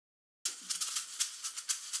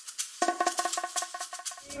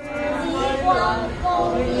Okay,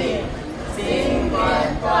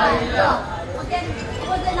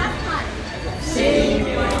 for the last time.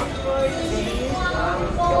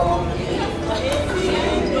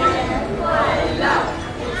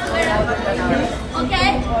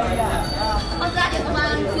 Okay? What's that?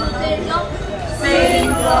 1, 2,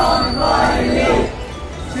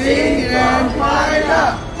 3, go.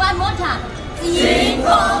 One more time.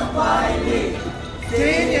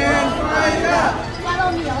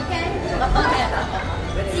 ，Follow me, okay? Okay.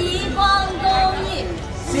 极光公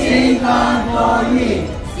益，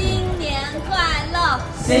新年快乐。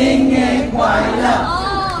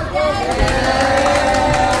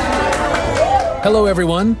Hello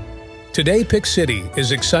everyone! Today PIC City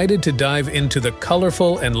is excited to dive into the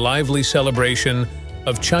colorful and lively celebration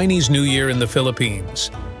of Chinese New Year in the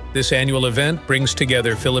Philippines. This annual event brings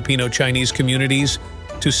together Filipino-Chinese communities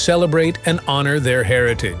to celebrate and honor their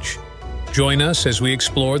heritage. Join us as we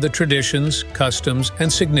explore the traditions, customs,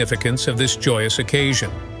 and significance of this joyous occasion.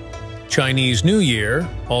 Chinese New Year,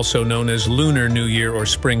 also known as Lunar New Year or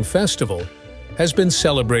Spring Festival, has been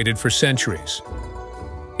celebrated for centuries.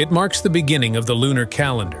 It marks the beginning of the lunar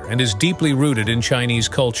calendar and is deeply rooted in Chinese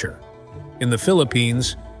culture. In the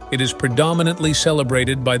Philippines, it is predominantly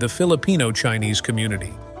celebrated by the Filipino-Chinese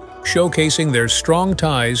community, showcasing their strong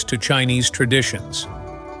ties to Chinese traditions.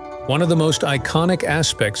 One of the most iconic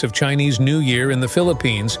aspects of Chinese New Year in the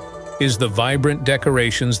Philippines is the vibrant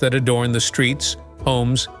decorations that adorn the streets,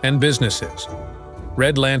 homes, and businesses.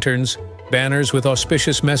 Red lanterns, banners with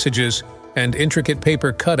auspicious messages, and intricate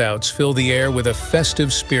paper cutouts fill the air with a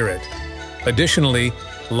festive spirit. Additionally,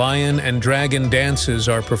 lion and dragon dances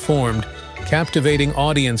are performed, captivating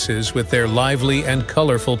audiences with their lively and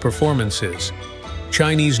colorful performances.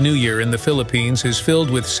 Chinese New Year in the Philippines is filled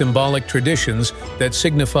with symbolic traditions that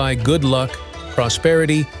signify good luck,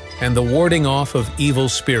 prosperity, and the warding off of evil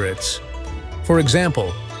spirits. For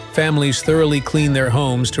example, families thoroughly clean their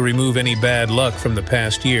homes to remove any bad luck from the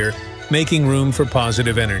past year, making room for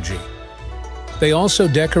positive energy. They also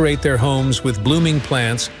decorate their homes with blooming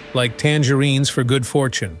plants like tangerines for good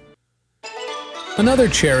fortune. Another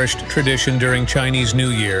cherished tradition during Chinese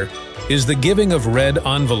New Year is the giving of red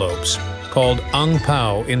envelopes, called ang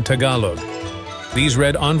pao in Tagalog. These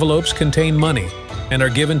red envelopes contain money and are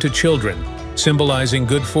given to children, symbolizing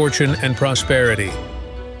good fortune and prosperity.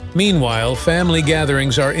 Meanwhile, family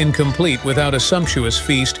gatherings are incomplete without a sumptuous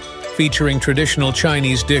feast featuring traditional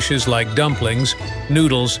Chinese dishes like dumplings,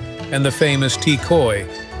 noodles, and the famous tikoy,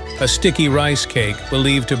 a sticky rice cake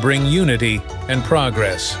believed to bring unity and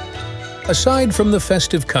progress. Aside from the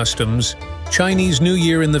festive customs, Chinese New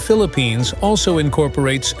Year in the Philippines also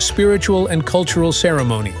incorporates spiritual and cultural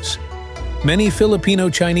ceremonies. Many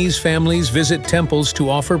Filipino-Chinese families visit temples to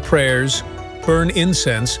offer prayers, burn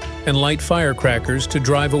incense, and light firecrackers to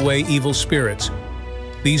drive away evil spirits.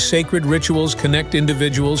 These sacred rituals connect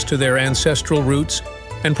individuals to their ancestral roots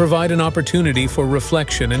and provide an opportunity for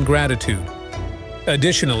reflection and gratitude.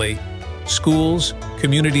 Additionally, schools,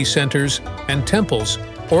 community centers, and temples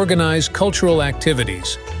organize cultural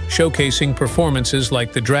activities, showcasing performances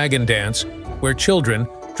like the dragon dance, where children,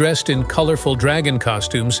 dressed in colorful dragon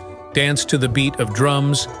costumes, dance to the beat of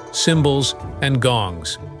drums, cymbals, and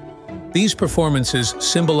gongs. These performances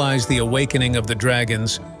symbolize the awakening of the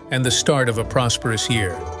dragons and the start of a prosperous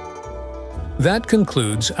year. That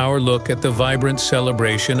concludes our look at the vibrant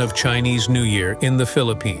celebration of Chinese New Year in the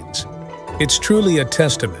Philippines. It's truly a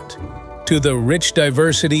testament to the rich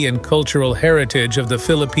diversity and cultural heritage of the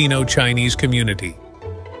Filipino-Chinese community.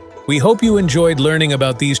 We hope you enjoyed learning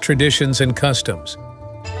about these traditions and customs.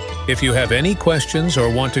 If you have any questions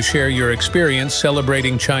or want to share your experience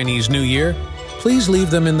celebrating Chinese New Year, please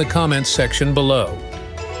leave them in the comments section below.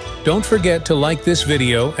 Don't forget to like this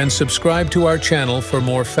video and subscribe to our channel for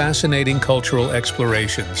more fascinating cultural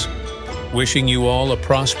explorations. Wishing you all a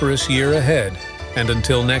prosperous year ahead, and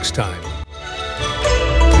until next time.